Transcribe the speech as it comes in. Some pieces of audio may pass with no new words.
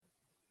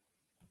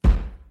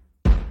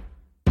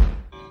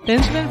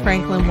Benjamin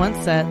Franklin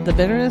once said, "The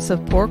bitterness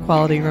of poor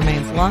quality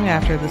remains long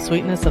after the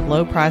sweetness of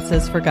low price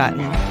is forgotten."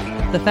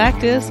 The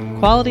fact is,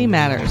 quality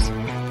matters.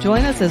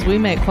 Join us as we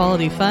make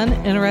quality fun,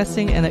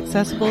 interesting, and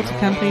accessible to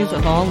companies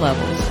of all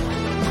levels.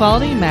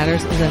 Quality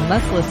Matters is a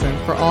must-listen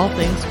for all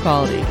things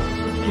quality.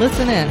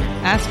 Listen in,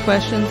 ask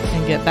questions,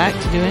 and get back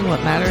to doing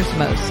what matters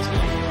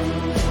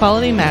most.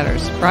 Quality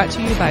Matters, brought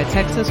to you by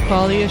Texas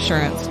Quality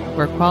Assurance,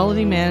 where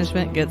quality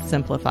management gets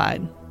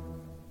simplified.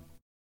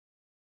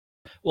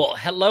 Well,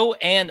 hello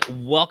and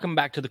welcome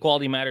back to the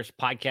Quality Matters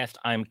podcast.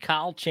 I'm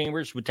Kyle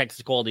Chambers with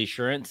Texas Quality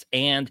Assurance,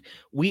 and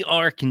we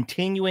are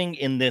continuing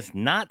in this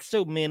not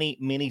so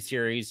mini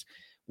series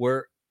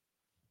where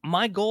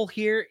my goal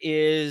here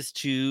is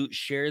to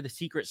share the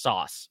secret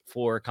sauce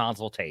for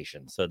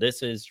consultation. So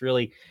this is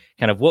really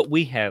kind of what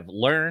we have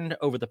learned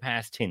over the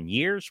past 10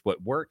 years,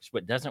 what works,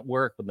 what doesn't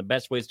work, what the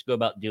best ways to go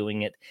about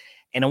doing it.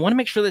 And I want to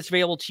make sure that's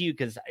available to you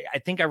because I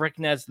think I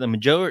recognize the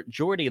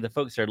majority of the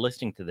folks that are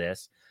listening to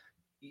this,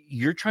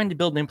 you're trying to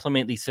build and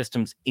implement these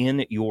systems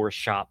in your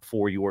shop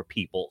for your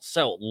people.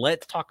 So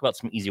let's talk about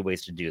some easy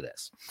ways to do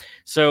this.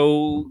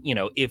 So,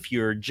 if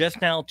you're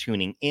just now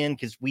tuning in,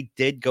 because we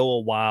did go a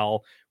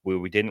while where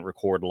we didn't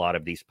record a lot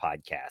of these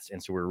podcasts.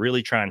 And so we're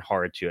really trying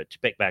hard to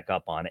pick back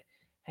up on it.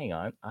 Hang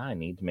on. I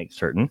need to make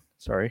certain.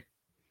 Sorry.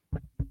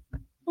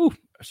 Ooh,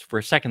 for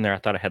a second there, I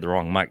thought I had the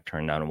wrong mic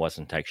turned on and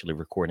wasn't actually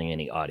recording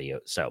any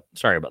audio. So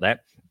sorry about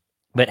that.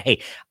 But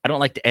hey, I don't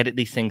like to edit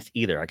these things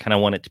either. I kind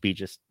of want it to be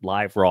just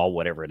live, raw,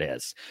 whatever it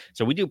is.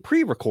 So we do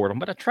pre-record them,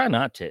 but I try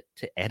not to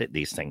edit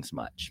these things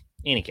much.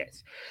 In any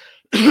case,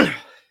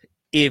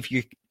 if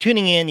you're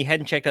tuning in, you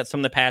hadn't checked out some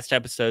of the past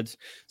episodes,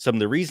 some of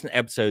the recent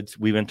episodes,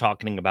 we've been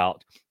talking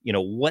about,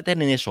 what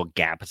that initial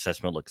gap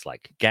assessment looks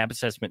like. Gap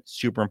assessment,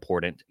 super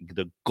important.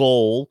 The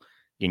goal,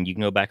 and you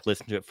can go back and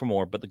listen to it for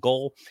more, but the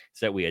goal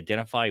is that we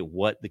identify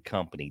what the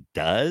company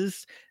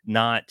does,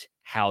 not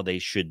how they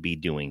should be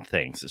doing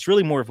things. It's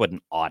really more of what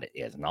an audit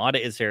is. An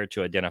audit is there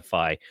to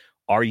identify,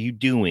 are you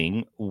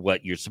doing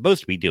what you're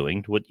supposed to be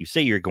doing, what you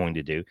say you're going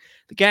to do?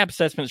 The gap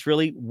assessment is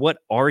really, what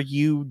are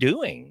you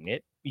doing?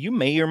 You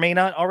may or may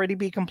not already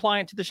be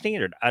compliant to the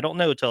standard. I don't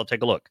know until I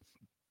take a look.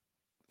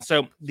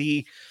 So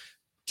the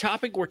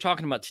topic we're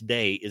talking about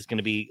today is going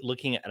to be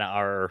looking at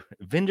our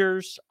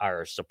vendors,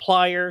 our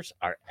suppliers,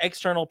 our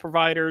external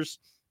providers.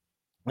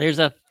 There's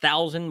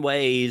 1,000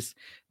 ways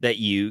that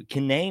you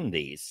can name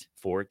these.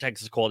 For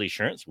Texas Quality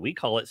Assurance, we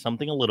call it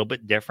something a little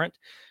bit different.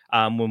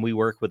 When we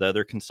work with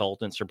other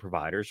consultants or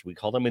providers, we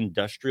call them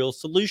industrial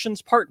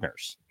solutions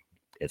partners.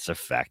 It's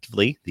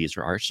effectively, these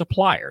are our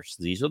suppliers.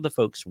 These are the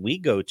folks we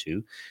go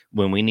to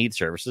when we need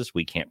services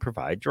we can't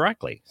provide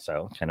directly.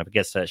 So kind of, I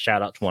guess, a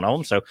shout out to one of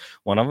them. So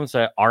one of them is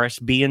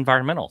RSB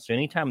Environmental. So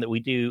anytime that we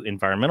do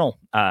environmental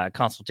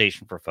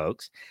consultation for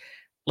folks,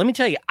 let me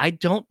tell you, I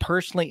don't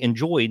personally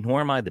enjoy,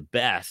 nor am I the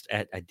best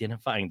at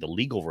identifying the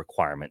legal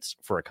requirements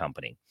for a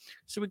company.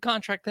 So we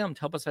contract them to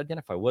help us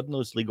identify what are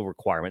those legal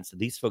requirements that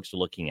these folks are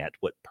looking at,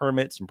 what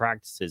permits and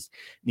practices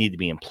need to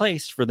be in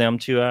place for them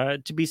to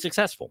be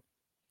successful.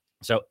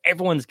 So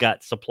everyone's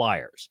got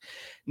suppliers.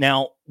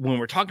 Now, when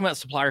we're talking about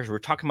suppliers, we're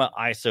talking about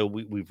ISO.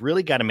 We've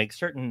really got to make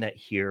certain that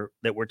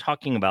we're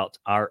talking about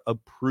our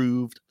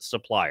approved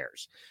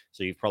suppliers.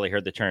 So you've probably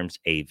heard the terms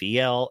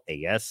AVL,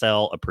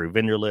 ASL, approved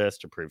vendor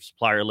list, approved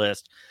supplier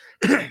list.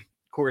 Of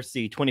course,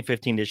 the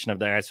 2015 edition of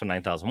the ISO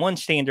 9001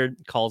 standard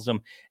calls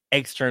them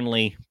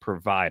external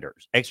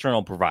providers.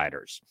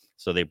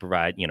 So they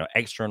provide,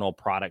 external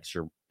products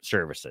or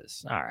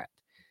services. All right.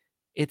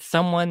 It's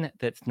someone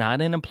that's not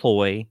an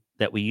employee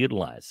that we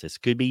utilize. This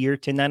could be your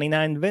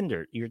 1099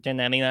 vendor, your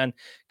 1099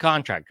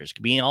 contractors,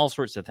 could be all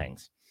sorts of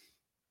things.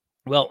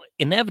 Well,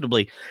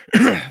 inevitably,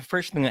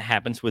 first thing that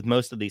happens with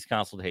most of these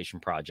consultation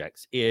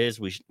projects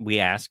is we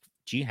ask,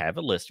 do you have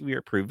a list of your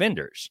approved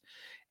vendors?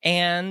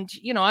 And,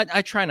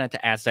 I try not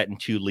to ask that in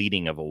too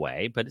leading of a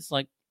way, but it's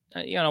like,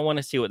 I want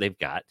to see what they've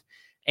got.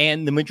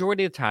 And the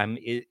majority of the time,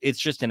 it's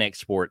just an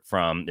export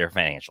from their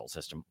financial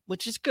system,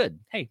 which is good.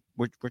 Hey,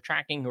 we're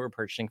tracking who we're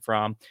purchasing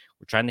from.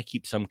 We're trying to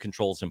keep some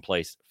controls in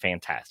place.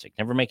 Fantastic.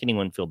 Never make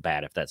anyone feel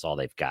bad if that's all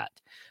they've got.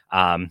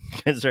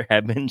 Because there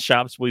have been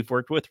shops we've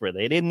worked with where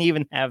they didn't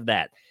even have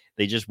that.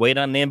 They just wait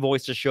on the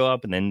invoice to show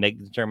up and then make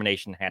the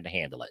determination how to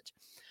handle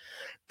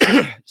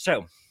it.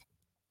 So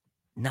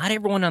not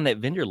everyone on that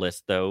vendor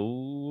list,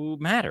 though,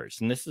 matters.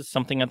 And this is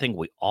something I think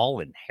we all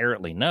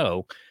inherently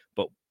know,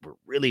 but we're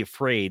really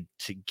afraid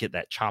to get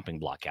that chopping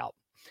block out.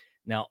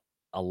 Now,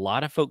 a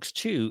lot of folks,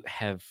 too,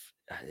 have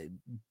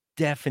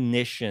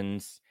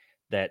definitions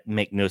that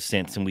make no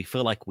sense, and we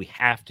feel like we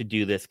have to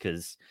do this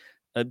because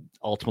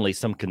ultimately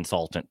some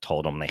consultant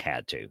told them they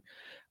had to.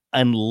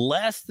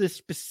 Unless the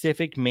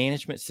specific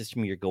management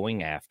system you're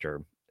going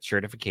after,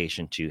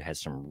 certification to, has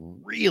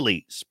some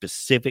really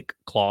specific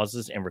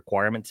clauses and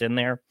requirements in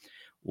there,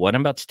 what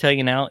I'm about to tell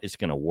you now is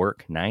going to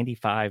work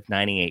 95,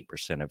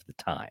 98% of the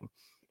time.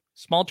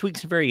 Small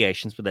tweaks and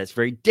variations, but that's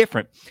very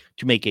different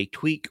to make a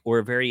tweak or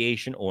a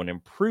variation or an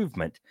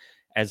improvement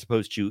as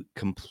opposed to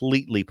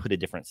completely put a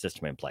different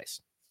system in place.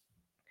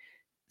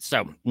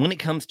 So when it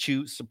comes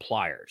to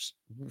suppliers,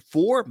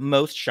 for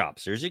most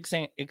shops, there's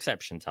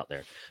exceptions out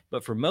there,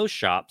 but for most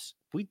shops,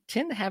 we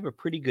tend to have a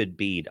pretty good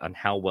bead on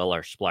how well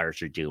our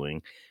suppliers are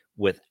doing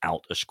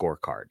without a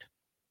scorecard.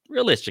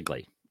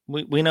 Realistically,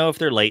 we know if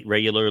they're late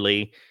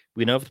regularly.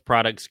 We know if the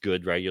product's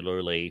good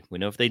regularly. We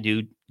know if they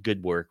do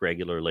good work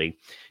regularly.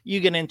 You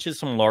get into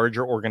some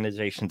larger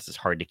organizations, it's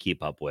hard to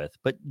keep up with,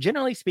 but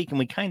generally speaking,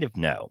 we kind of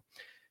know.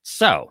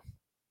 So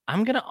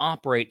I'm going to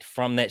operate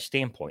from that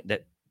standpoint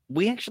that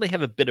we actually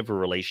have a bit of a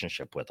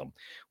relationship with them.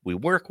 We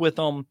work with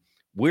them.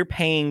 We're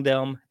paying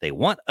them. They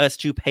want us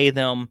to pay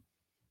them.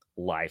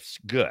 Life's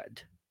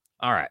good.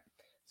 All right.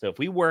 So if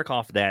we work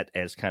off that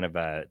as kind of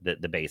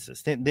the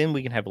basis, then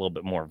we can have a little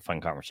bit more of a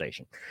fun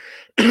conversation.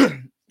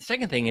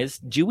 Second thing is,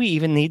 do we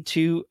even need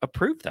to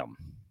approve them?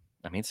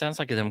 I mean, it sounds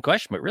like a dumb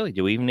question, but really,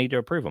 do we even need to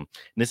approve them?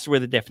 And this is where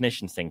the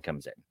definitions thing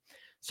comes in.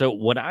 So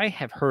what I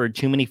have heard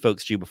too many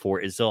folks do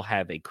before is they'll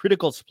have a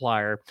critical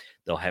supplier,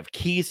 they'll have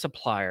key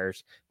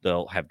suppliers,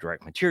 they'll have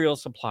direct material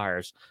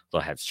suppliers,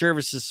 they'll have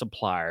services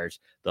suppliers,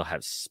 they'll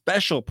have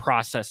special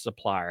process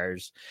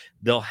suppliers,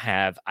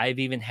 I've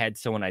even had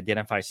someone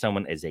identify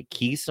someone as a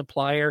key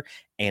supplier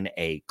and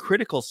a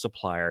critical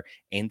supplier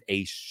and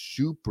a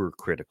super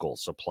critical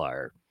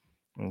supplier.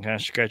 I'm kind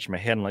of scratching my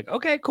head and like,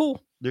 okay,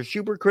 cool. They're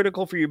super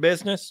critical for your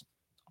business.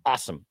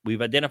 Awesome.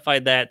 We've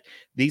identified that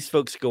these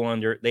folks go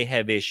under, they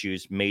have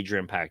issues, major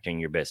impact on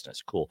your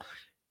business. Cool.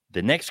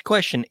 The next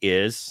question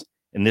is,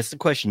 and this is the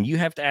question you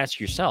have to ask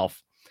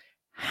yourself,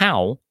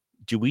 how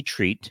do we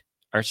treat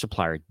our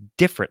supplier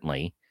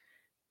differently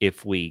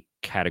if we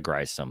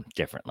categorize them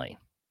differently?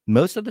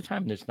 Most of the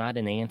time, there's not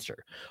an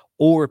answer,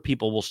 or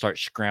people will start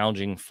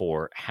scrounging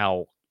for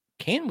how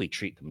can we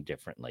treat them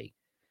differently?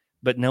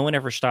 But no one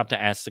ever stopped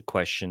to ask the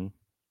question,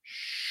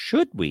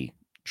 should we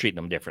treat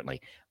them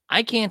differently?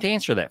 I can't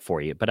answer that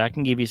for you, but I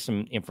can give you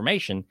some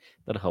information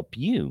that'll help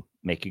you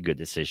make a good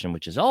decision,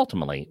 which is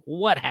ultimately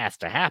what has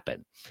to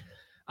happen.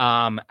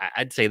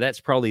 I'd say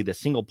that's probably the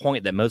single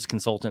point that most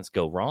consultants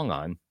go wrong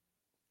on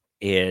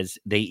is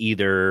they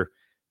either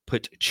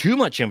put too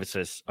much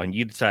emphasis on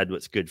you decide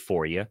what's good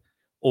for you,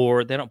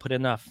 or they don't put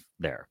enough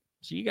there.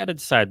 So you got to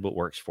decide what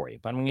works for you,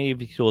 but I'm going to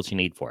give you the tools you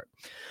need for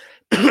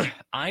it.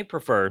 I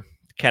prefer to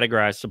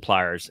categorize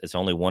suppliers as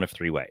only one of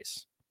three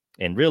ways,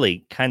 and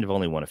really kind of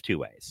only one of two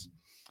ways.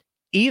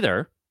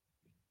 Either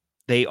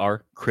they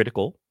are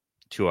critical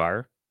to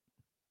our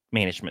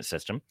management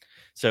system.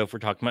 So if we're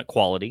talking about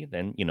quality,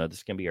 then, this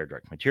is going to be our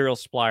direct material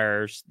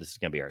suppliers. This is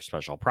going to be our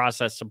special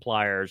process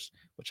suppliers,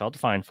 which I'll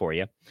define for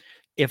you.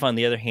 If, on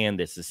the other hand,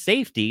 this is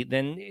safety,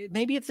 then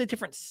maybe it's a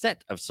different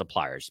set of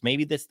suppliers.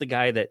 Maybe this is the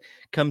guy that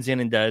comes in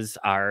and does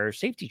our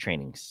safety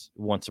trainings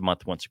once a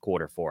month, once a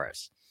quarter for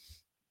us.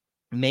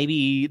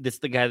 Maybe this is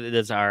the guy that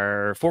does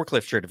our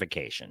forklift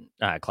certification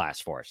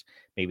class for us.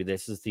 Maybe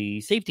this is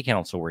the safety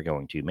council we're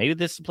going to. Maybe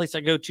this is the place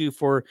I go to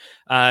for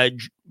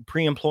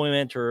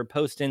pre-employment or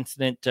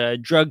post-incident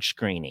drug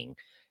screening.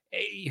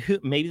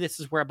 Maybe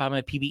this is where I buy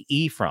my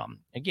PPE from.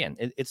 Again,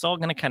 it's all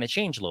going to kind of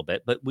change a little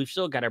bit, but we've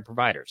still got our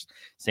providers.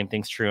 Same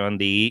thing's true on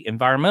the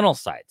environmental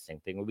side.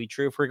 Same thing will be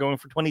true if we're going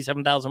for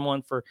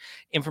 27,001 for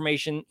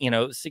information,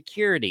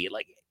 security.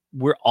 Like,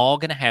 we're all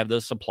going to have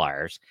those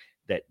suppliers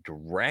that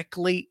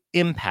directly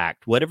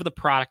impact whatever the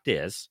product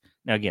is.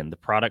 Now, again, the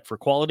product for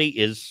quality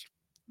is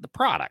the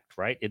product,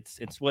 right? It's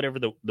whatever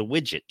the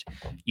widget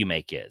you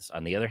make is.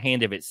 On the other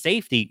hand, if it's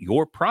safety,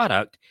 your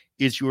product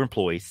is your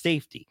employee's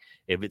safety.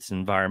 If it's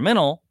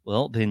environmental,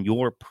 well, then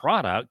your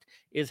product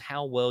is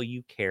how well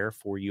you care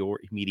for your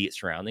immediate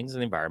surroundings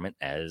and the environment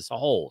as a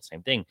whole.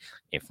 Same thing.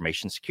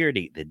 Information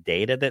security, the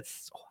data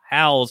that's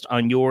housed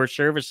on your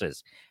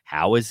services.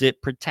 How is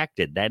it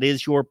protected? That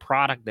is your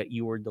product that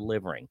you are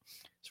delivering.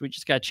 So we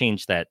just got to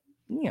change that,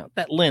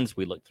 that lens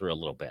we look through a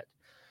little bit.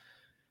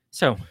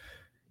 So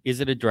is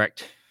it a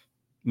direct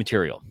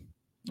material?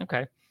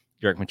 Okay.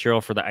 Direct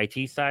material for the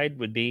IT side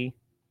would be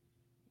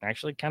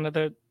actually kind of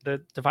the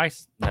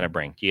device that I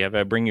bring. Do you have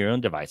a bring your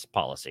own device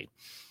policy?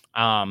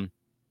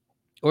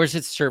 Or is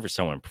it service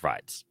someone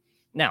provides?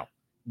 Now,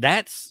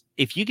 that's,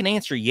 if you can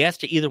answer yes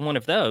to either one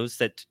of those,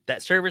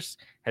 that service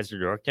has a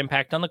direct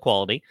impact on the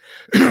quality,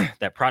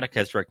 that product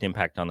has direct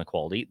impact on the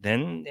quality,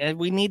 then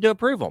we need to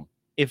approve them.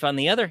 If, on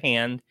the other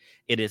hand,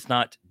 it is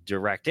not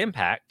direct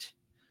impact,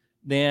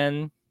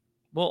 then,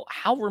 well,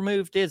 how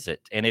removed is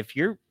it? And if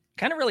you're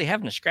kind of really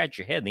having to scratch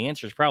your head, the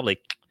answer is probably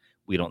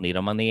we don't need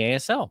them on the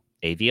ASL,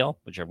 AVL,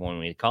 whichever one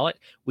we call it.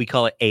 We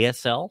call it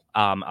ASL.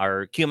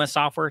 Our QMS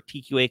software,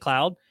 TQA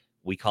Cloud,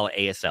 we call it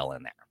ASL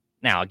in there.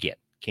 Now, again,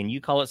 can you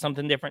call it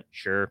something different?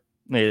 Sure.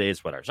 It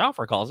is what our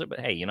software calls it, but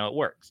hey, it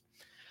works.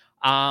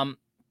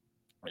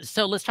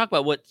 So let's talk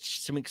about what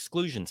some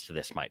exclusions to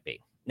this might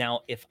be.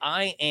 Now, if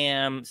I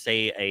am,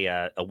 say,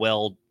 a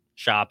weld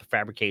shop, a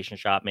fabrication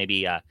shop,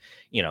 maybe,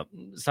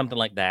 something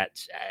like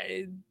that,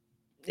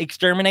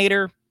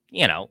 exterminator,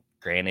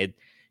 granted,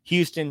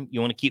 Houston, you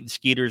want to keep the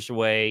skeeters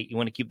away. You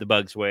want to keep the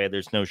bugs away.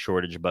 There's no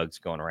shortage of bugs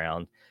going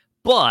around.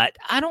 But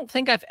I don't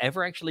think I've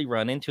ever actually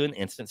run into an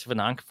instance of a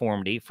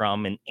nonconformity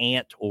from an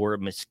ant or a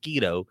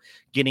mosquito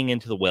getting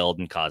into the weld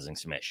and causing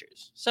some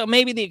issues. So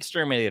maybe the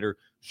exterminator,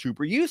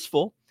 super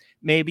useful.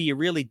 Maybe you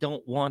really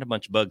don't want a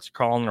bunch of bugs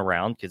crawling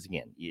around because,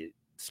 again,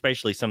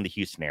 especially some of the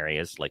Houston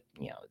areas, like,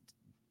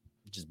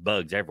 just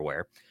bugs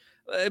everywhere.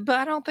 But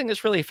I don't think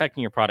it's really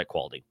affecting your product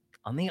quality.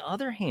 On the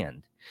other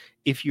hand,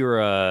 if you're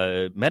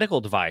a medical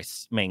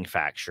device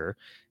manufacturer,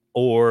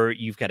 or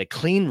you've got a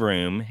clean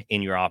room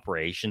in your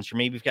operations, or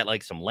maybe you've got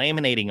like some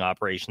laminating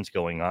operations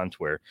going on to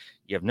where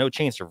you have no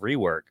chance of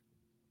rework,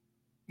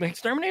 the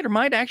exterminator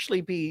might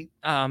actually be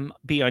on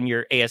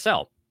your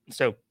ASL.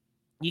 So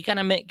you kind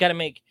of got to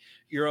make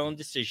your own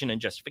decision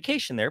and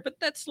justification there, but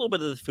that's a little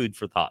bit of the food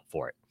for thought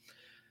for it.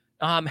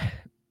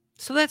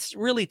 So that's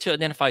really to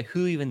identify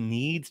who even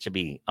needs to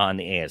be on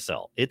the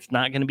ASL. It's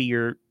not going to be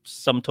your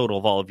sum total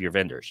of all of your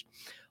vendors.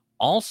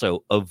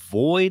 Also,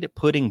 avoid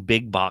putting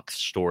big box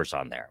stores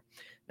on there.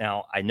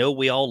 Now, I know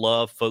we all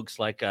love folks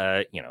like,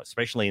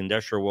 especially in the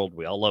industrial world,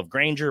 we all love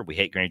Grainger. We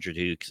hate Grainger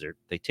too because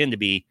they tend to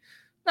be,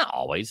 not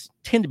always,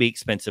 tend to be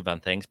expensive on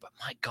things. But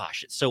my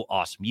gosh, it's so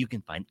awesome. You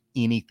can find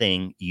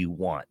anything you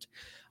want.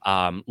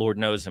 Lord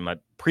knows in my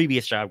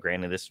previous job,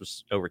 granted, this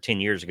was over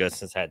 10 years ago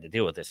since I had to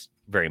deal with this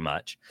very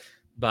much.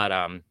 But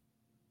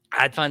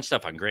I'd find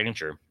stuff on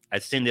Grainger.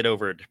 I'd send it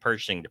over to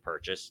purchasing to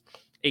purchase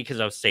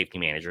because I was safety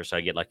manager. So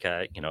I get like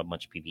a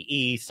bunch of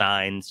PPE,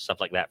 signs, stuff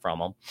like that from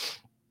them.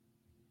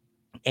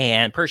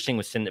 And purchasing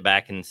would send it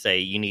back and say,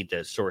 you need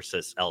to source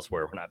this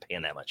elsewhere. We're not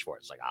paying that much for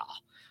it. It's like,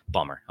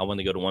 bummer. I want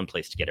to go to one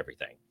place to get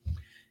everything.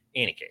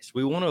 In any case,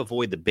 we want to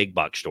avoid the big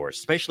box stores,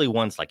 especially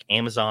ones like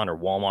Amazon or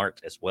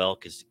Walmart as well,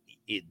 because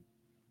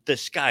the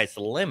sky's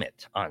the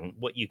limit on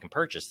what you can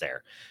purchase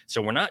there.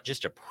 So we're not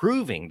just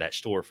approving that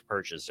store for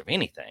purchase of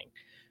anything.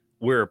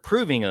 We're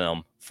approving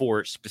them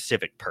for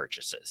specific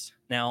purchases.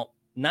 Now,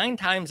 9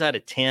 times out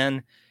of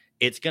 10,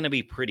 it's going to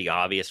be pretty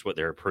obvious what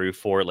they're approved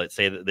for. Let's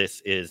say that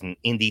this is an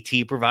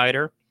NDT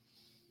provider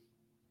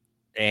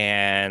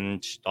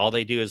and all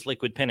they do is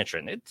liquid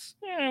penetrant. It's,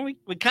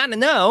 we kind of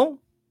know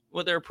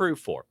what they're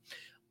approved for.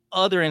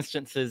 Other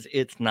instances,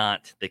 it's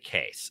not the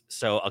case.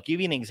 So I'll give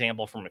you an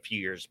example from a few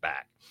years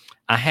back.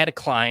 I had a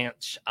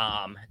client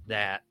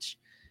that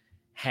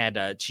had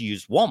to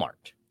use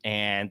Walmart,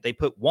 and they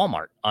put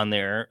Walmart on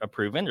their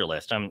approved vendor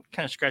list. I'm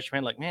kind of scratching my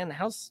head like, man,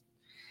 how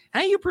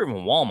are you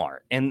approving Walmart?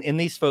 And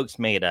these folks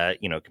made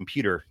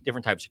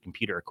different types of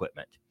computer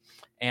equipment.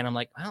 And I'm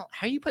like, well,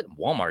 how are you putting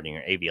Walmart in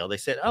your AVL? They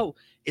said, oh,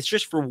 it's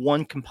just for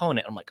one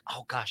component. I'm like,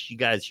 oh gosh, you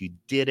guys, you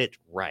did it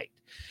right.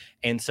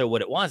 And so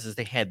what it was is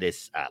they had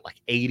this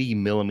 80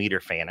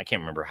 millimeter fan. I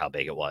can't remember how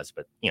big it was,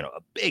 but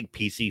a big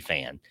PC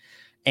fan.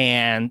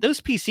 And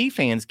those PC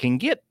fans can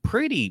get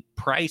pretty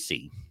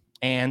pricey.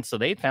 And so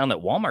they found that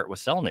Walmart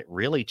was selling it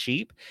really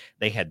cheap.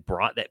 They had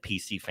brought that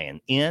PC fan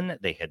in.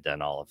 They had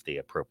done all of the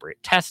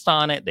appropriate tests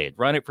on it. They had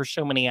run it for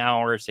so many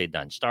hours. They'd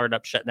done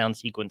startup shutdown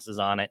sequences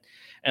on it.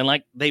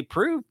 And they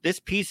proved this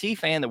PC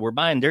fan that we're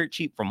buying dirt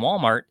cheap from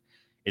Walmart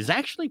is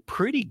actually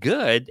pretty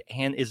good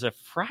and is a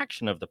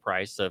fraction of the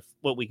price of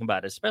what we can buy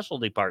at a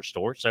specialty parts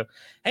store. So,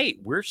 hey,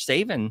 we're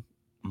saving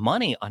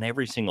money on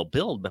every single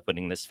build by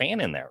putting this fan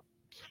in there.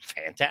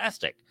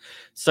 Fantastic.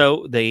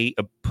 So they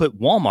put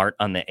Walmart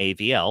on the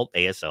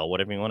ASL,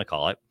 whatever you want to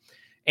call it.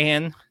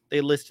 And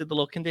they listed the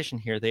little condition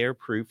here. They are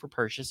approved for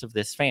purchase of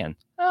this fan.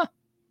 Oh,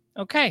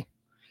 okay.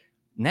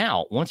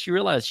 Now, once you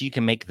realize you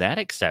can make that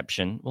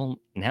exception, well,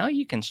 now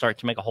you can start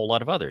to make a whole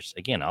lot of others.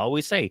 Again, I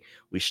always say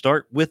we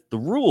start with the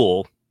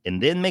rule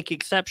and then make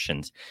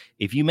exceptions.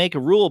 If you make a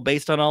rule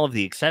based on all of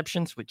the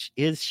exceptions, which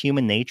is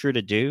human nature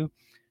to do,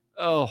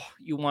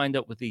 you wind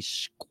up with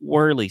these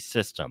squirrely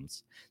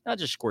systems. Not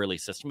just squirrely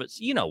systems, but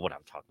you know what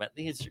I'm talking about.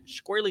 These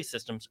squirrely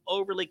systems,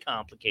 overly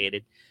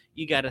complicated.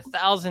 You got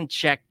 1,000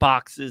 check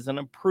boxes and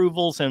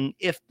approvals and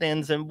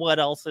if-thens and what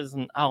else is.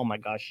 And oh my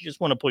gosh, you just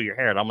want to pull your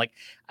hair out. I'm like,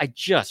 I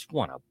just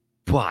want to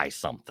buy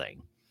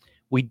something.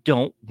 We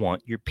don't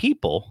want your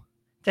people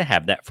to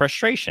have that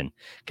frustration,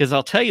 because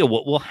I'll tell you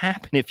what will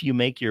happen if you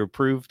make your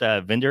approved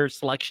vendor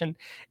selection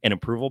and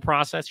approval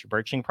process, your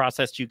purchasing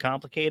process too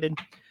complicated.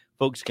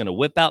 Folks are going to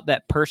whip out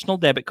that personal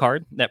debit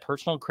card, that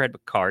personal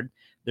credit card.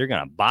 They're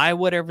going to buy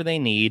whatever they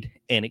need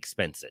and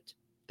expense it.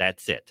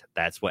 That's it.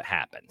 That's what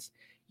happens.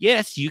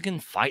 Yes, you can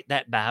fight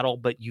that battle,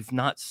 but you've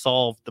not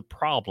solved the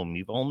problem.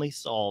 You've only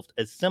solved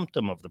a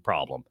symptom of the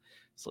problem.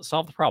 So let's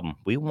solve the problem.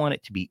 We want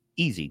it to be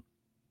easy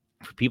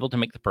for people to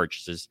make the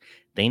purchases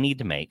they need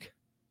to make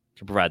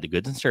to provide the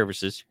goods and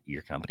services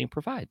your company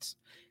provides.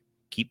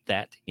 Keep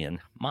that in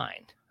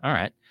mind. All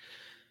right.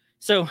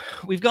 So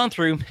we've gone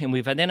through and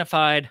we've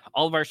identified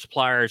all of our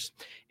suppliers,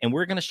 and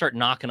we're going to start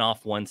knocking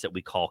off ones that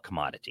we call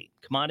commodity.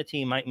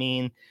 Commodity might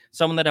mean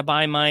someone that I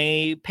buy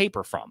my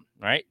paper from,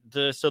 right?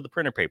 So the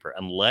printer paper,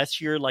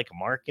 unless you're like a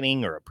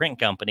marketing or a print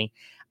company,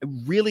 I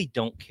really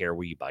don't care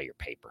where you buy your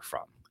paper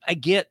from. I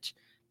get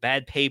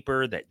bad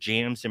paper that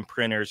jams in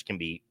printers can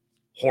be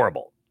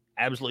horrible,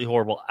 absolutely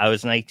horrible. I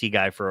was an IT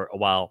guy for a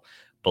while,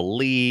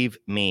 believe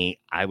me,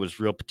 I was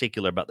real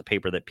particular about the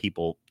paper that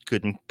people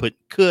could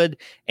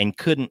and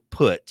couldn't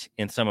put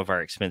in some of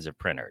our expensive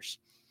printers.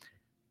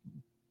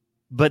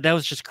 But that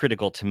was just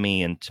critical to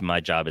me and to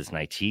my job as an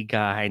IT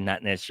guy,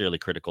 not necessarily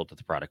critical to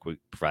the product we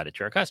provided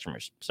to our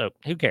customers. So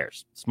who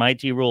cares? It's my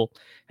IT rule,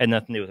 had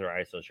nothing to do with our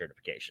ISO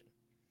certification.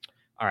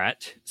 All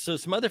right. So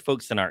some other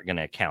folks that aren't going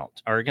to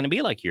count are going to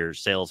be like your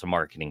sales and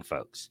marketing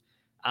folks.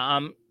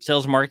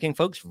 Sales and marketing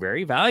folks,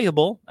 very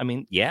valuable. I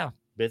mean, yeah,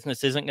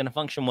 business isn't going to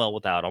function well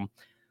without them,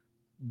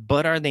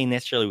 but are they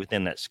necessarily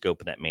within that scope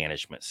of that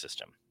management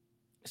system?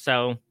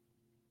 So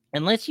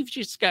unless you've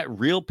just got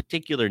real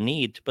particular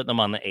need to put them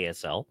on the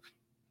ASL,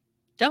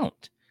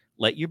 don't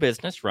let your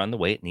business run the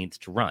way it needs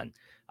to run.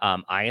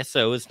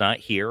 ISO is not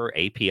here, or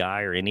API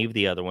or any of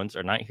the other ones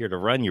are not here to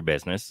run your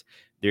business.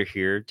 They're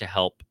here to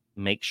help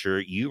make sure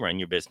you run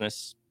your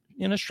business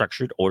in a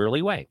structured,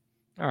 orderly way.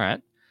 All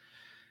right.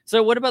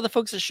 So what about the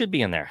folks that should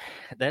be in there?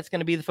 That's going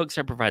to be the folks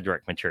that provide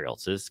direct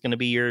materials. This is going to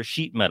be your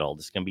sheet metal.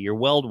 This is going to be your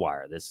weld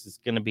wire. This is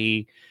going to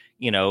be,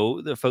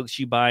 the folks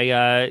you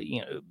buy,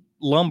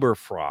 lumber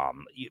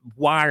from,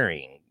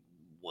 wiring,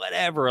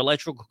 whatever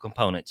electrical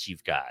components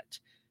you've got.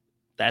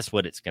 That's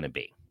what it's going to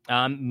be.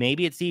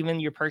 Maybe it's even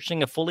you're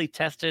purchasing a fully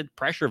tested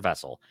pressure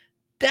vessel.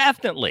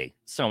 Definitely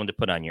someone to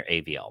put on your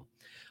AVL.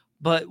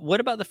 But what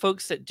about the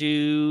folks that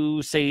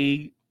do,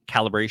 say,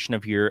 calibration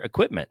of your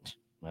equipment?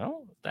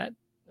 Well, if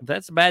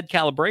that's a bad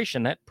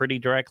calibration, that pretty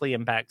directly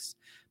impacts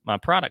my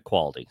product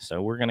quality.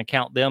 So we're going to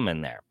count them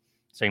in there.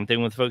 Same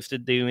thing with folks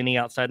that do any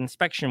outside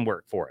inspection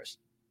work for us.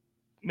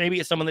 Maybe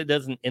it's someone that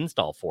does an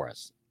install for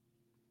us.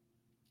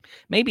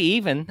 Maybe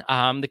even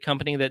the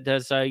company that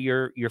does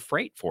your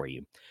freight for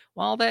you.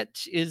 While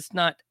that is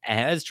not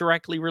as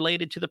directly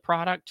related to the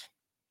product,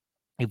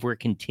 if we're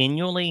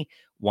continually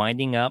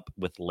winding up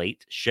with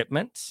late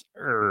shipments,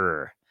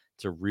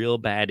 it's a real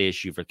bad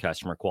issue for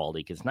customer quality,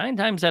 because 9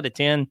 times out of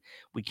 10,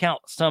 we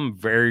count some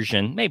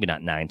version, maybe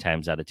not 9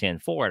 times out of 10,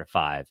 4 out of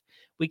 5,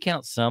 we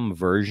count some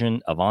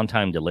version of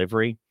on-time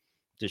delivery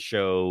to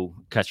show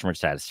customer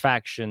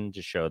satisfaction,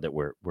 to show that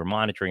we're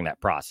monitoring that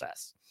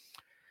process.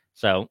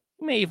 So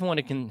you may even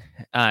want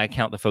to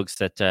count the folks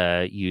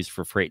that use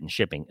for freight and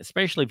shipping,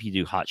 especially if you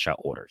do hotshot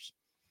orders.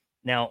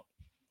 Now,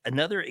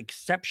 another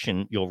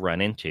exception you'll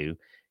run into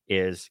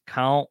is,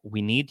 Kyle,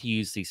 we need to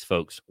use these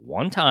folks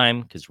one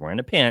time because we're in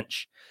a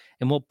pinch,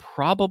 and we'll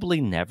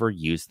probably never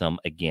use them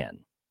again.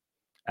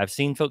 I've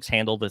seen folks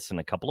handle this in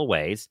a couple of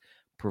ways.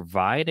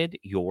 Provided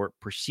your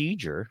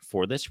procedure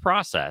for this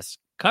process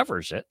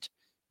covers it,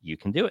 you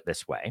can do it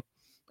this way.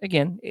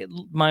 Again,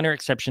 minor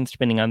exceptions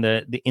depending on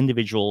the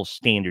individual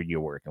standard you're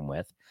working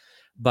with.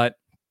 But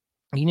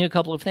you need a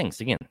couple of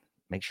things. Again,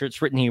 make sure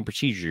it's written in your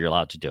procedure you're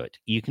allowed to do it.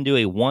 You can do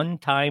a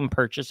one-time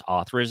purchase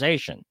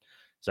authorization.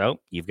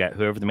 So you've got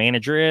whoever the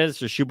manager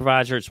is or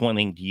supervisor, it's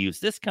wanting to use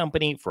this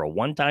company for a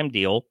one-time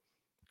deal.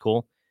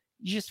 Cool.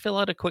 You just fill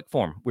out a quick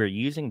form. We're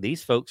using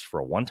these folks for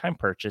a one-time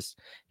purchase.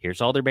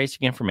 Here's all their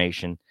basic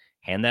information.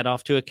 Hand that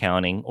off to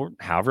accounting or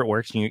however it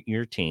works in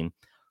your team.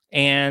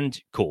 And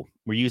cool,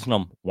 we're using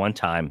them one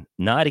time,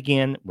 not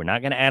again. We're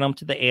not going to add them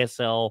to the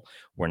ASL.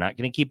 We're not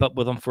going to keep up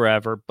with them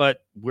forever, but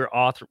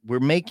we're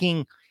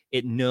making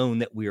it known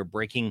that we are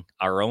breaking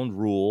our own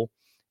rule,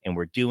 and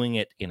we're doing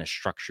it in a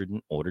structured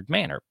and ordered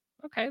manner.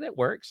 Okay, that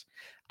works.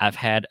 I've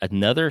had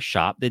another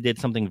shop that did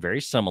something very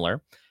similar,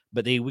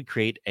 but they would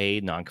create a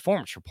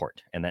non-conformance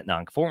report, and that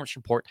non-conformance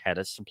report had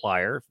a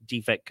supplier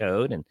defect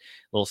code and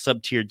a little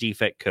sub-tier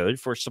defect code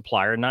for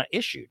supplier not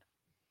issued.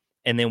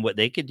 And then what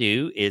they could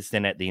do is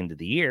then at the end of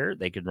the year,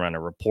 they could run a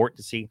report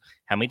to see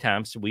how many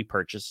times did we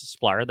purchase a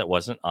supplier that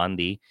wasn't on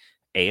the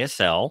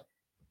ASL.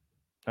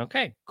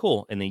 Okay,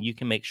 cool. And then you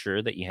can make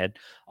sure that you had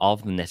all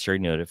of the necessary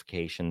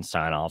notifications,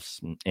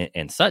 sign-offs,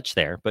 and such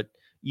there. But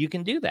you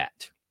can do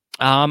that.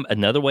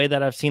 Another way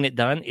that I've seen it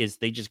done is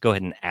they just go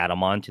ahead and add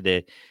them on to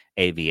the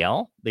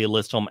AVL. They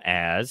list them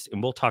as,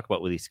 and we'll talk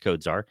about what these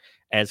codes are,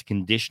 as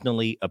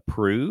conditionally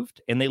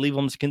approved. And they leave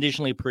them as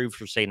conditionally approved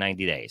for, say,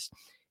 90 days.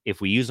 If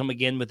we use them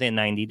again within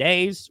 90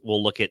 days,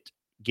 we'll look at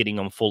getting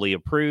them fully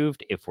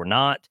approved. If we're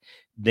not,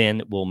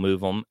 then we'll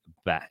move them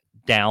back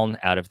down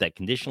out of that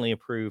conditionally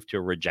approved to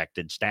a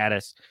rejected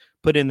status.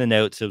 Put in the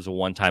notes it was a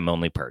one-time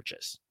only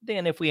purchase.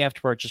 Then if we have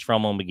to purchase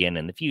from them again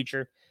in the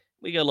future,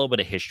 we got a little bit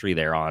of history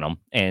there on them,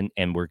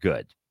 and we're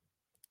good.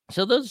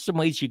 So those are some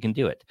ways you can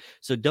do it.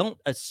 So don't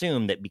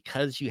assume that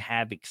because you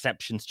have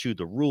exceptions to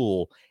the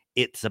rule,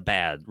 it's a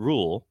bad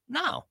rule.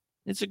 No,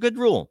 it's a good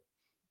rule.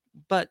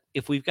 But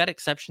if we've got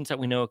exceptions that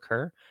we know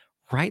occur,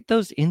 write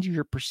those into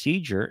your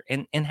procedure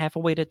and have a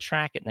way to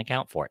track it and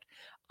account for it.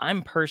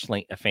 I'm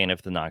personally a fan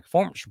of the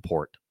non-conformance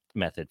report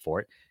method for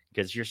it,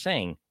 because you're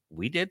saying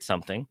we did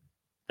something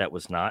that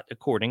was not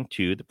according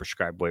to the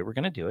prescribed way we're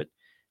going to do it.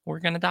 We're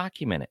going to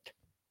document it.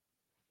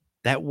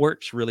 That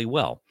works really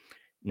well.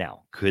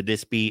 Now, could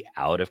this be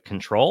out of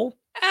control?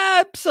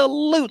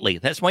 Absolutely.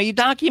 That's why you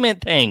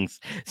document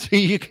things, so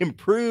you can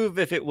prove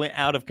if it went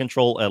out of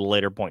control at a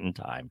later point in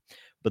time.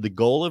 But the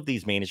goal of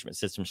these management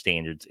system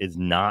standards is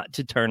not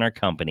to turn our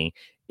company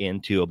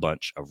into a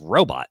bunch of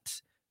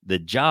robots. The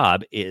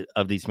job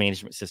of these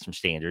management system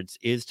standards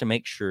is to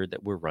make sure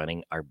that we're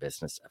running our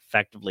business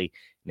effectively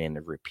and in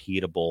a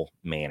repeatable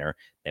manner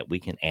that we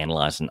can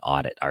analyze and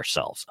audit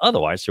ourselves.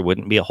 Otherwise, there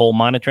wouldn't be a whole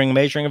monitoring and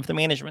measuring of the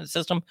management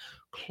system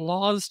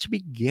clause to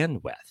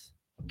begin with.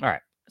 All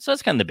right. So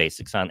that's kind of the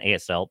basics on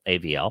ASL,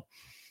 AVL.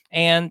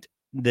 And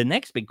the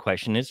next big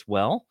question is,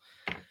 well,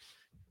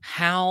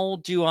 how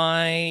do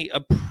I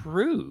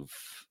approve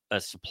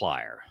a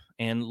supplier?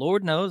 And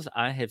Lord knows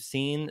I have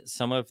seen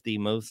some of the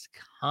most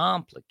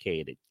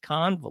complicated,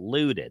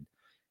 convoluted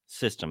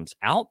systems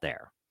out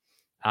there.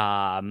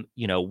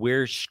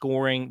 We're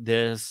scoring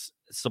this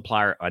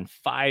supplier on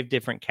 5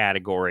 different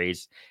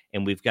categories,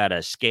 and we've got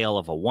a scale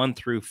of a 1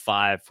 through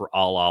 5 for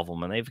all of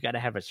them, and they've got to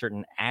have a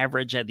certain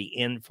average at the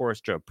end for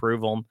us to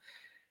approve them.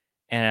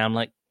 And I'm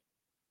like,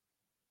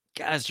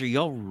 guys, are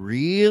y'all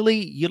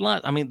really utilize?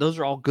 I mean, those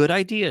are all good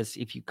ideas.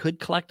 If you could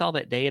collect all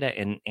that data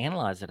and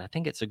analyze it, I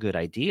think it's a good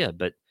idea.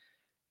 But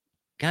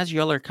guys,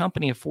 y'all are a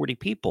company of 40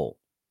 people.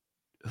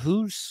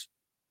 Who's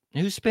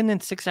spending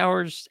 6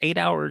 hours, 8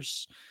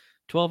 hours,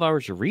 12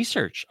 hours of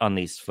research on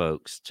these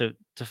folks to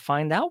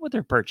find out what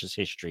their purchase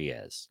history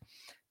is,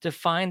 to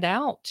find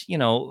out,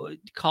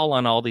 call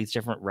on all these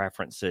different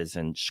references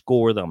and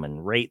score them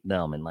and rate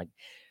them, and like,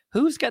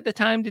 who's got the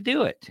time to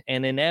do it?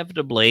 And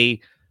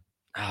inevitably,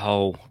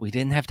 oh, we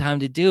didn't have time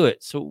to do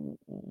it. So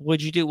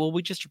what'd you do? Well,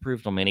 we just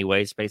approved them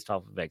anyways based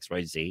off of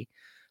XYZ.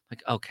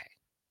 Like, okay,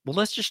 well,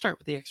 let's just start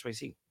with the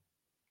XYZ.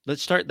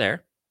 Let's start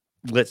there.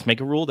 Let's make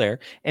a rule there.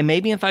 And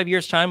maybe in 5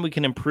 years' time, we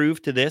can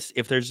improve to this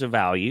if there's a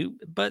value,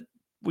 but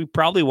we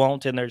probably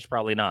won't. And there's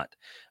probably not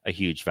a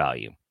huge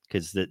value,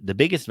 because the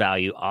biggest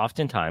value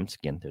oftentimes,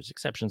 again, there's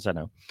exceptions, I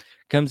know,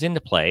 comes into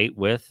play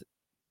with,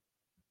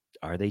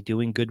 are they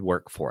doing good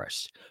work for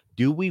us?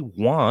 Do we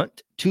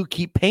want to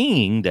keep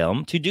paying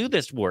them to do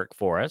this work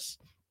for us?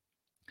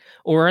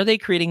 Or are they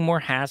creating more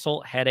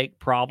hassle, headache,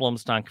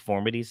 problems,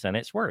 nonconformities than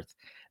it's worth?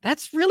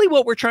 That's really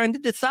what we're trying to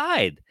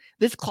decide.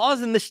 This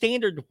clause in the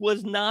standard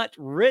was not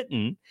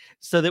written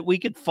so that we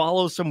could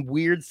follow some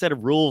weird set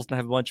of rules and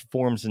have a bunch of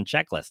forms and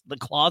checklists. The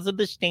clause of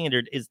the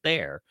standard is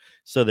there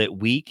so that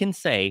we can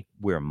say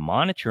we're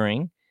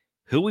monitoring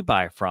who we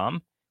buy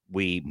from.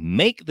 We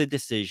make the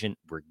decision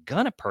we're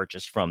going to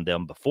purchase from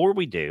them before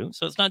we do.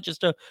 So it's not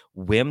just a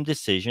whim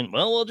decision.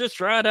 Well, we'll just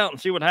try it out and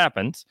see what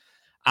happens.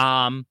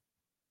 And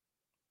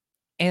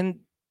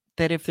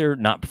that if they're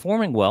not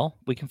performing well,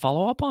 we can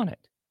follow up on it.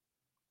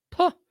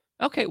 Huh.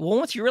 Okay, well,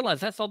 once you realize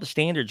that's all the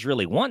standards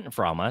really want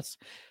from us,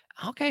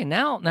 okay,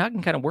 now I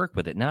can kind of work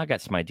with it. Now I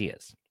got some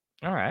ideas.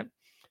 All right.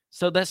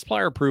 So that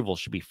supplier approval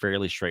should be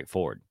fairly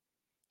straightforward.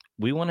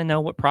 We want to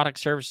know what product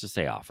services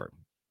they offer.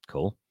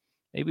 Cool.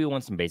 Maybe we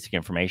want some basic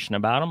information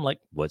about them, like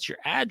what's your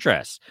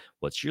address?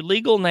 What's your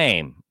legal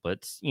name?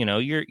 What's,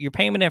 your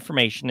payment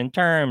information and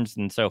terms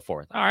and so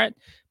forth. All right.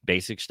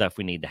 Basic stuff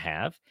we need to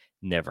have.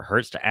 Never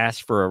hurts to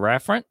ask for a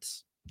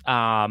reference.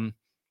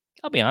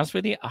 I'll be honest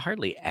with you, I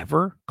hardly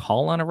ever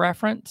call on a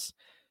reference,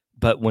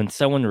 but when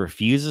someone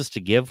refuses to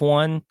give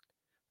one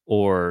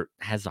or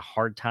has a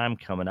hard time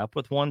coming up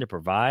with one to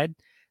provide,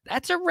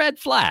 that's a red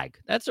flag.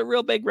 That's a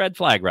real big red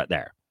flag right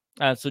there.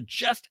 So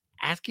just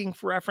asking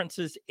for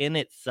references in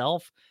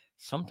itself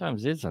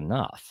sometimes is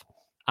enough.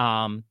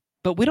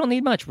 But we don't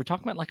need much. We're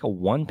talking about like a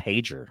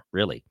 1-pager,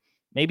 really,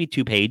 maybe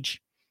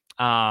 2-page.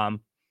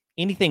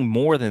 Anything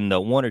more than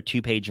the 1 or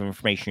 2 page of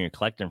information you're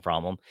collecting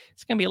from them,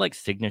 it's going to be like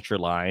signature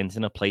lines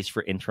and a place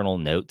for internal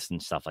notes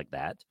and stuff like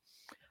that.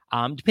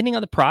 Depending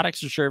on the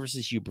products or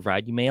services you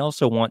provide, you may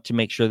also want to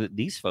make sure that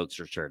these folks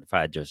are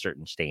certified to a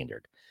certain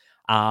standard.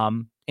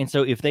 And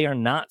so if they are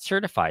not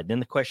certified, then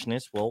the question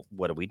is, well,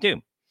 what do we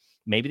do?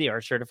 Maybe they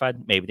are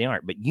certified, maybe they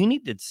aren't, but you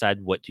need to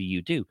decide, what do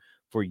you do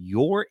for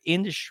your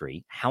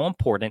industry? How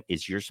important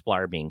is your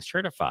supplier being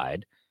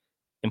certified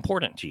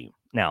important to you?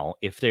 Now,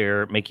 if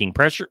they're making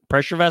pressure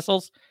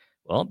vessels,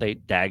 well, they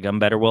daggum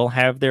better will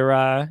have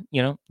their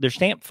their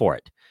stamp for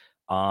it.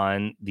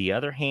 On the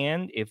other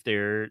hand, if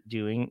they're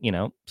doing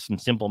some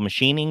simple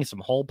machining, some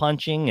hole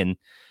punching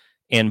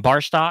and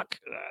bar stock,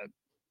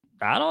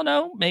 I don't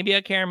know. Maybe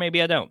I care,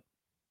 maybe I don't.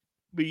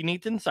 But you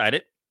need to decide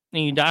it,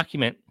 and you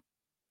document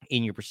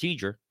in your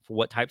procedure for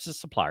what types of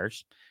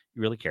suppliers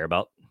you really care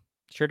about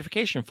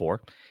certification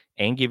for,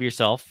 and give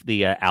yourself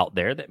the out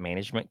there that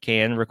management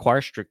can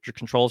require stricter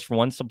controls for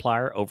one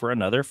supplier over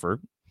another for,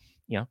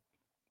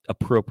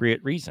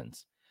 appropriate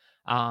reasons.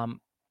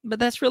 But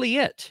that's really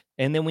it.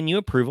 And then when you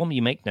approve them,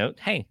 you make note,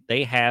 hey,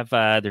 they have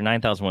their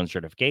 9001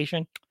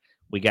 certification.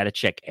 We got to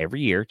check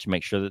every year to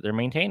make sure that they're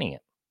maintaining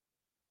it.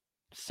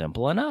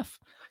 Simple enough.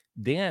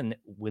 Then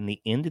when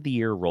the end of the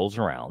year rolls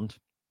around,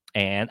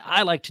 and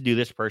I like to do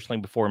this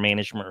personally before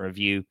management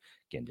review,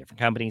 again, different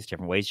companies,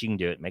 different ways you can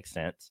do it, makes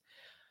sense.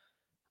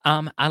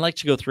 I like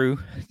to go through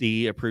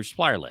the approved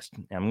supplier list.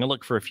 I'm going to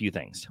look for a few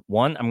things.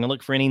 One, I'm going to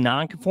look for any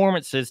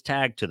non-conformances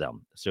tagged to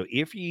them. So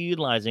if you're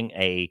utilizing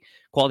a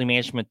quality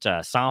management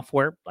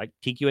software like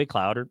TQA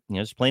Cloud, or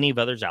there's plenty of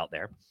others out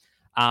there,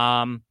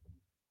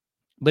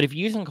 But if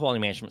you're using quality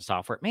management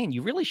software, man,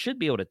 you really should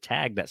be able to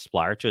tag that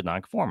supplier to a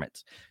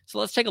nonconformance. So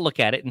let's take a look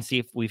at it and see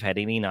if we've had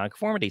any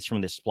nonconformities from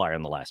this supplier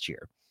in the last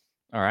year.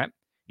 All right.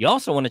 You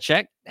also want to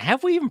check,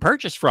 have we even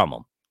purchased from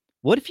them?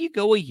 What if you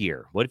go a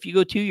year? What if you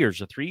go 2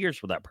 years or 3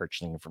 years without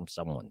purchasing from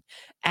someone?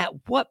 At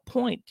what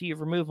point do you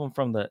remove them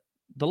from the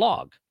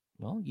log?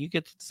 Well, you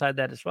get to decide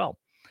that as well.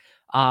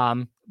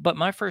 But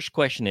my first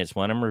question is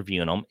when I'm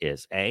reviewing them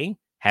is A,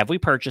 have we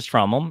purchased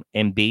from them?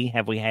 And B,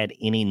 have we had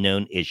any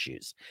known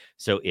issues?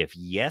 So if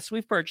yes,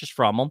 we've purchased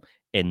from them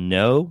and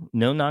no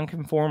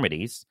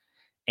nonconformities.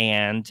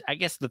 And I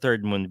guess the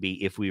third one would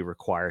be if we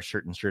require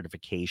certain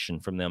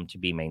certification from them to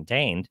be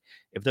maintained.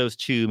 If those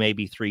two,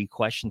 maybe three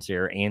questions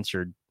here are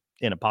answered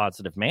in a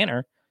positive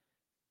manner,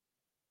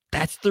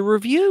 that's the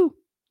review.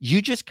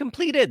 You just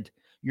completed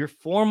your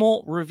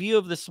formal review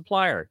of the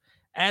supplier.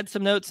 Add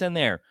some notes in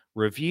there.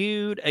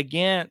 Reviewed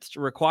against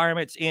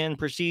requirements in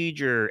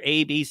procedure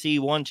ABC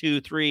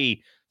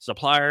 123.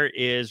 Supplier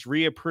is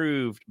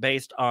reapproved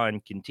based on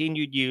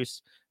continued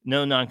use,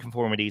 no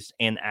nonconformities,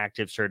 and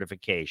active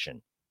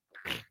certification.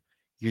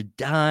 You're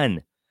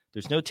done.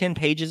 There's no 10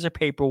 pages of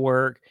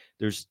paperwork.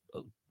 There's,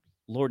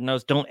 Lord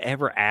knows, don't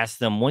ever ask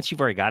them. Once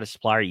you've already got a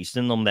supplier, you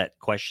send them that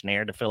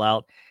questionnaire to fill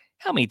out.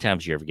 How many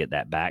times do you ever get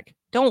that back?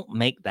 Don't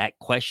make that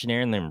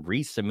questionnaire and then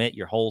resubmit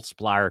your whole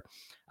supplier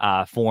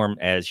form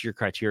as your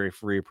criteria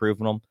for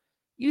reapproving them.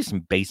 Use some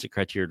basic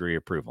criteria to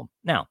reapprove them.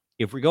 Now,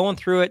 if we're going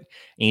through it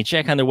and you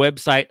check on their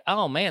website,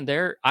 oh man,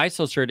 their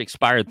ISO cert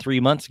expired 3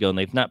 months ago and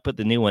they've not put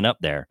the new one up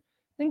there,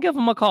 then give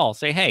them a call.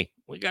 Say, hey,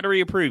 we got to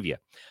reapprove you.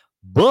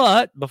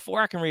 But before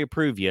I can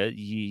reapprove you,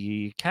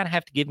 you kind of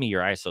have to give me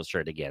your ISO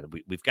cert again.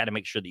 We've got to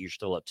make sure that you're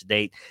still up to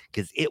date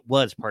because it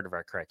was part of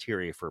our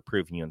criteria for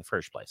approving you in the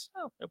first place.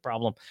 Oh, no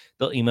problem.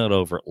 They'll email it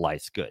over.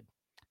 Life's good.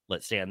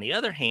 Let's say, on the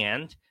other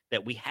hand,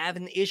 that we have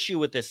an issue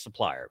with this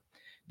supplier.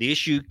 The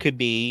issue could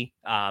be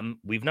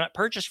we've not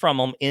purchased from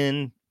them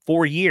in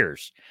 4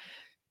 years.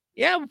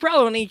 Yeah, we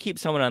probably need to keep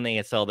someone on the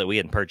ASL that we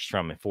hadn't purchased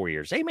from in 4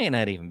 years. They may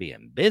not even be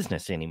in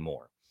business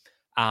anymore.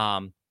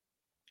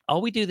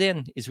 All we do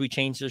then is we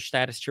change their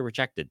status to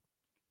rejected.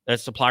 The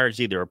supplier is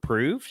either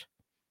approved,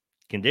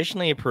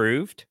 conditionally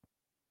approved,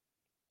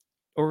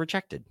 or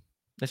rejected.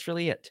 That's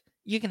really it.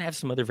 You can have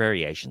some other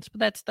variations,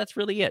 but that's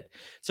really it.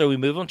 So we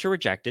move on to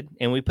rejected,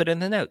 and we put in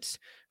the notes.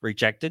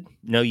 Rejected,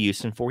 no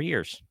use in 4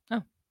 years.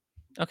 Oh,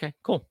 okay,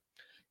 cool.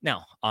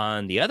 Now,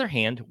 on the other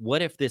hand,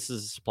 what if this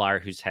is a supplier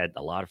who's had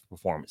a lot of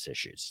performance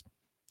issues?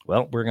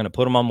 Well, we're going to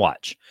put them on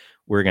watch.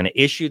 We're going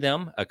to issue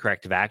them a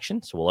corrective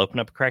action. So we'll open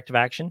up a corrective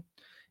action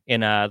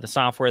in the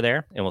software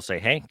there, and we'll say,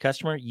 hey,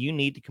 customer, you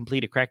need to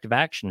complete a corrective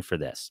action for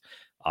this.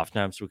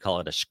 Oftentimes we call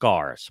it a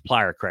SCAR,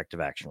 supplier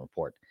corrective action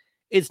report.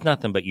 It's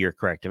nothing but your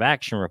corrective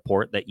action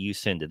report that you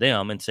send to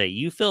them and say,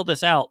 you fill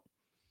this out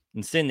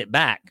and send it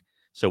back.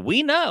 So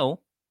we know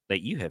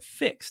that you have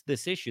fixed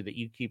this issue that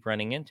you keep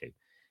running into.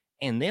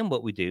 And then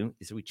what we do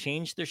is we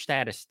change their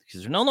status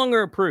because they're no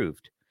longer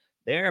approved.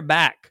 They're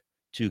back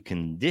to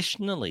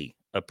conditionally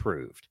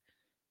approved.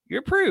 You're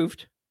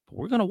approved, but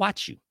we're going to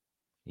watch you.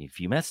 If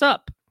you mess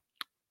up,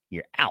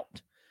 you're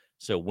out.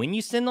 So when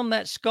you send them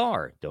that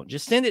SCAR, don't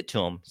just send it to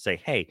them.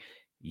 Say, hey,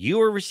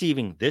 you are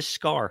receiving this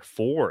SCAR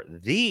for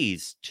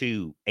these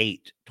 2,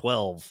 8,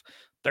 12,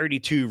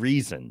 32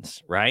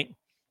 reasons, right?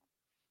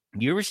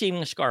 You're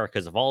receiving a SCAR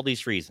because of all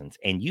these reasons,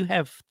 and you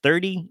have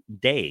 30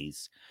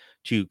 days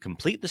to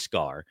complete the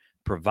SCAR,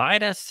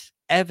 provide us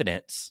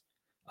evidence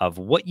of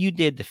what you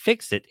did to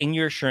fix it, and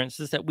your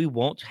assurances that we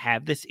won't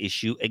have this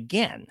issue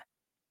again.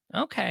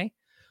 Okay.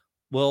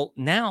 Well,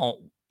 now,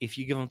 if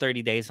you give them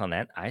 30 days on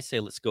that, I say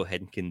let's go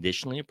ahead and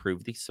conditionally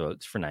approve these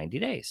folks for 90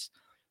 days.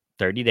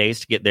 30 days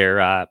to get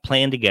their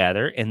plan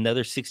together, and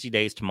another 60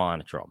 days to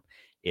monitor them.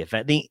 If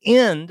at the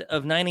end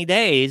of 90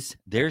 days,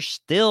 they're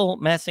still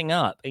messing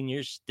up and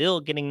you're still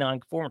getting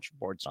non-conformance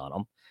reports on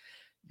them,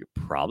 you're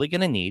probably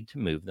going to need to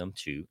move them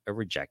to a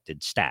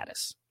rejected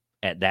status.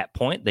 At that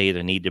point, they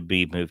either need to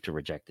be moved to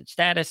rejected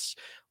status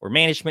or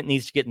management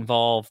needs to get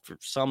involved for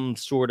some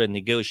sort of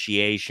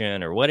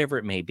negotiation or whatever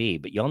it may be.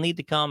 But you'll need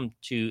to come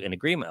to an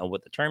agreement on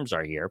what the terms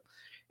are here,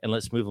 and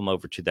let's move them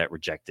over to that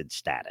rejected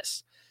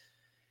status.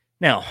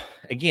 Now,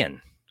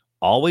 again,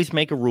 always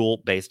make a rule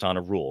based on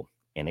a rule.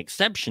 An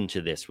exception to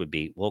this would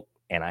be, well,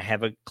 and I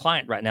have a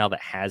client right now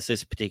that has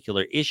this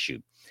particular issue,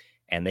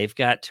 and they've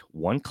got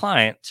one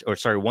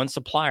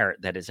supplier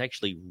that is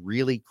actually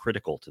really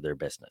critical to their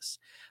business.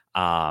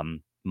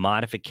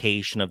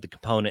 Modification of the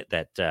component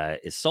that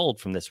is sold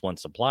from this one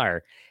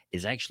supplier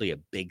is actually a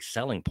big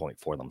selling point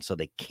for them. So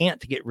they can't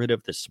get rid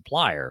of the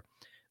supplier,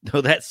 though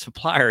that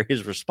supplier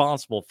is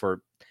responsible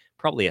for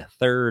probably a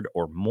third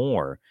or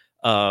more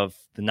of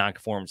the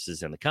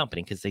nonconformances in the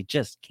company because they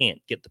just can't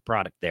get the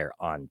product there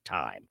on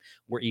time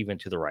or even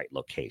to the right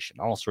location,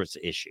 all sorts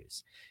of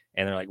issues.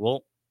 And they're like,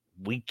 well,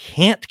 we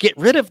can't get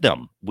rid of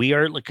them. We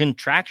are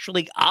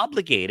contractually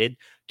obligated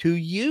to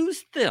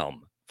use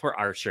them for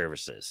our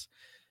services.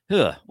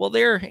 Well,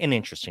 they're an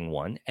interesting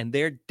one, and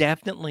they're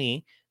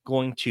definitely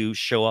going to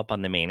show up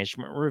on the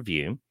management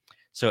review.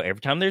 So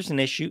every time there's an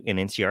issue, an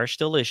NCR is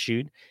still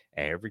issued.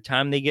 Every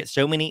time they get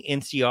so many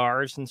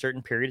NCRs in a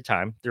certain period of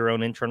time, their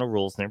own internal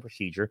rules and their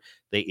procedure,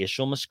 they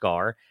issue them a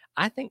SCAR.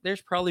 I think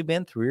there's probably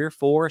been 3 or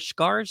 4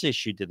 SCARs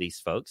issued to these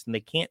folks, and they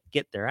can't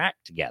get their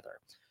act together.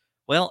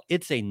 Well,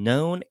 it's a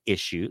known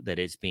issue that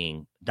is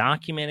being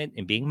documented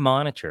and being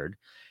monitored,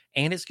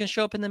 and it's going to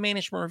show up in the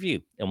management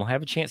review, and we'll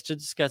have a chance to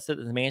discuss it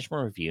in the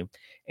management review.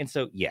 And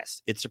so,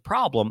 yes, it's a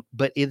problem,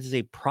 but it is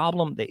a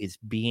problem that is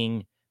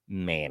being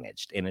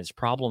managed, and it's a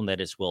problem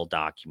that is well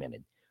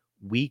documented.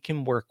 We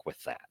can work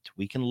with that.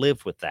 We can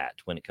live with that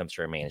when it comes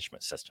to our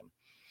management system.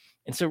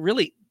 And so,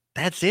 really,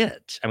 that's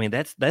it. I mean,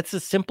 that's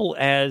as simple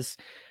as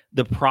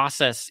the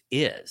process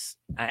is.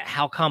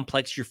 How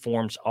complex your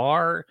forms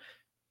are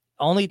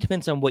only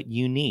depends on what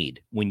you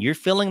need. When you're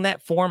filling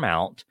that form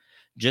out,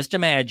 just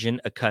imagine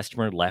a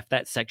customer left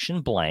that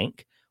section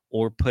blank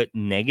or put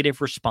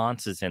negative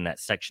responses in that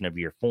section of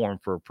your form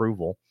for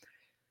approval.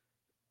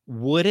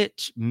 Would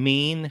it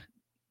mean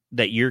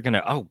that you're going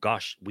to, oh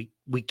gosh,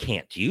 we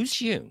can't use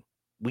you?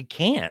 We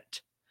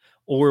can't.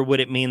 Or would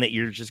it mean that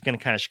you're just going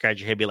to kind of scratch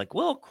your head and be like,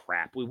 well,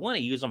 crap, we want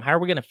to use them. How are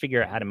we going to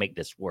figure out how to make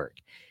this work?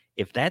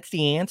 If that's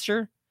the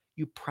answer,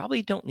 you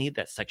probably don't need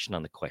that section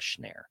on the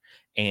questionnaire.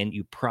 And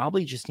you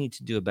probably just need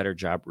to do a better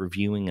job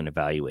reviewing and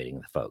evaluating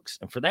the folks.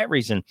 And for that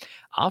reason,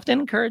 I often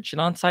encourage an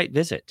on-site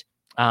visit,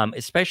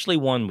 especially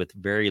one with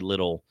very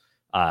little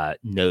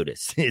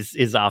notice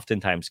is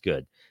oftentimes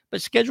good.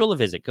 But schedule a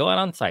visit, go out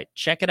on site,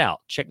 check it out,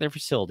 check their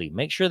facility,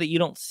 make sure that you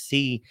don't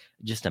see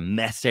just a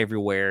mess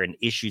everywhere and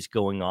issues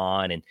going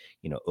on. And,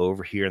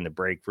 over here in the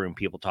break room,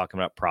 people talking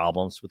about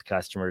problems with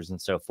customers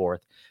and so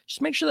forth.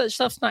 Just make sure that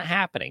stuff's not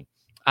happening.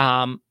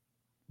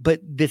 But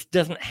this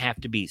doesn't have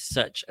to be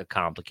such a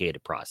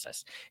complicated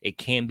process. It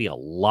can be a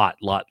lot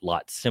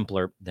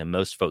simpler than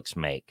most folks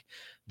make.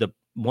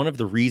 One of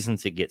the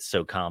reasons it gets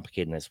so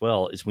complicated as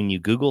well is when you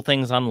Google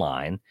things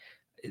online,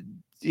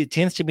 it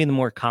tends to be the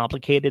more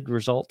complicated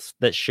results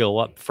that show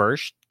up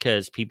first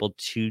because people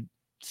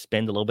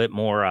spend a little bit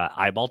more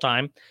eyeball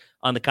time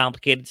on the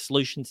complicated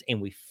solutions.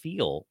 And we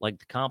feel like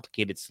the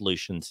complicated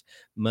solutions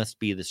must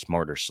be the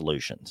smarter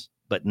solutions.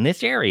 But in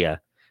this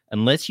area,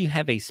 unless you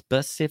have a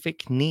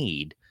specific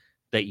need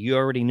that you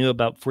already knew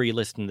about before you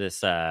listen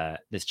to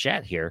this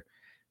chat here,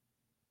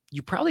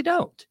 you probably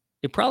don't.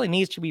 It probably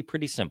needs to be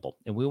pretty simple.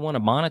 And we want to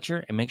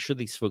monitor and make sure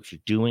these folks are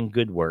doing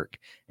good work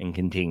and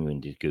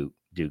continuing to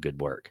do good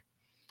work.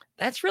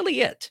 That's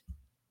really it.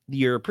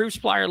 Your approved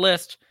supplier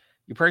list,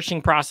 your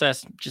purchasing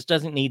process just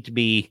doesn't need to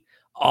be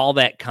all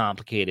that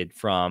complicated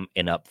from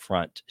an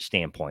upfront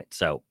standpoint.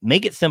 So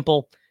make it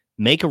simple,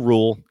 make a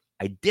rule,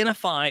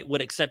 identify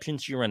what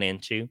exceptions you run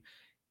into,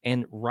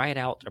 and write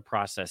out a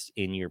process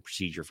in your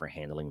procedure for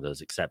handling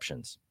those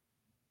exceptions.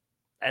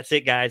 That's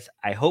it, guys.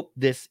 I hope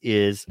this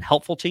is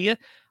helpful to you.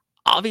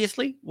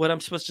 Obviously, what I'm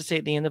supposed to say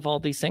at the end of all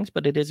these things,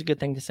 but it is a good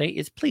thing to say,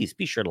 is please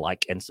be sure to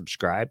like and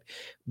subscribe.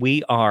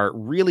 We are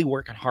really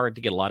working hard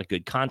to get a lot of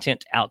good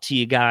content out to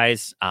you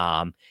guys.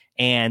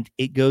 And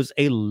it goes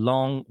a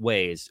long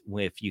ways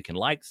if you can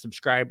like,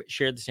 subscribe,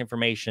 share this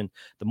information.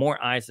 The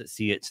more eyes that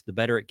see it, the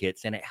better it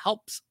gets. And it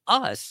helps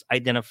us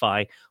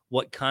identify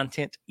what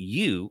content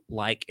you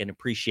like and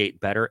appreciate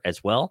better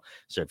as well.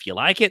 So if you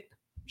like it,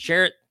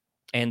 share it,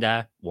 and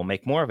we'll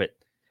make more of it.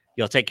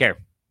 Y'all take care.